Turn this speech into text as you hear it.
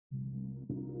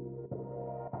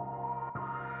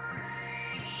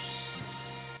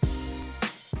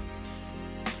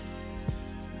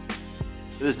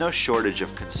There's no shortage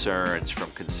of concerns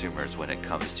from consumers when it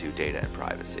comes to data and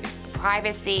privacy.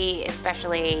 Privacy,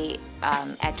 especially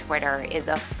at Twitter, is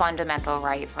a fundamental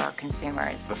right for our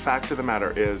consumers. The fact of the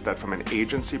matter is that from an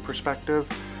agency perspective,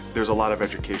 there's a lot of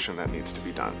education that needs to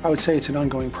be done. I would say it's an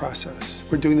ongoing process.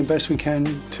 We're doing the best we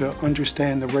can to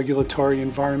understand the regulatory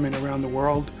environment around the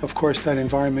world. Of course, that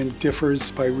environment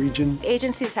differs by region.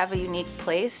 Agencies have a unique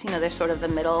place. They're sort of the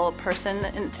middle person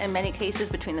in many cases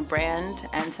between the brand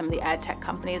and some of the ad tech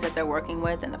companies that they're working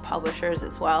with and the publishers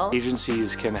as well.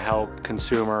 Agencies can help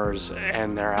consumers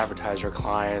and their advertiser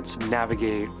clients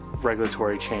navigate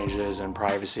regulatory changes and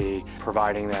privacy,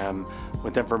 providing them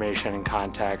with information and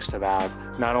context about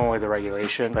not only the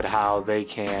regulation, but how they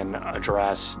can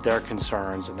address their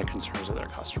concerns and the concerns of their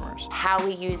customers. How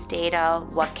we use data,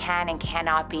 what can and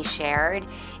cannot be shared,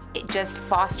 it just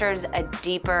fosters a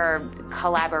deeper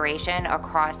collaboration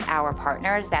across our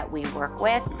partners that we work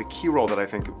with. The key role that I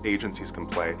think agencies can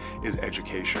play is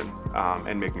education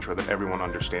and making sure that everyone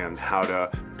understands how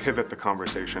to pivot the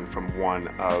conversation from one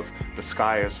of the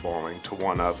sky is falling to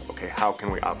one of, okay, how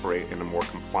can we operate in a more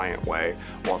compliant way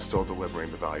while still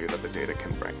delivering the value that the data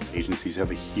can bring. Agencies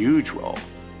have a huge role.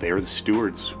 They are the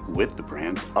stewards with the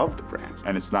brands of the brands.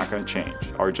 And it's not going to change.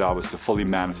 Our job is to fully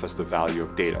manifest the value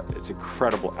of data. It's an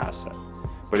incredible asset,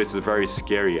 but it's a very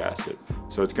scary asset.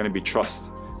 So it's going to be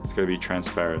trust, it's going to be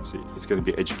transparency, it's going to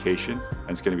be education, and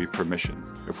it's going to be permission.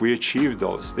 If we achieve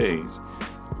those things,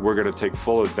 we're going to take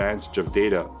full advantage of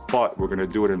data, but we're going to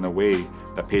do it in a way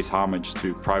that pays homage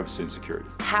to privacy and security.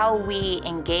 How we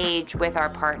engage with our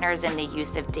partners in the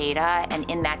use of data and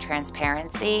in that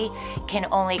transparency can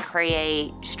only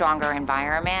create stronger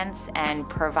environments and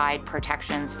provide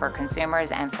protections for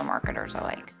consumers and for marketers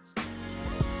alike.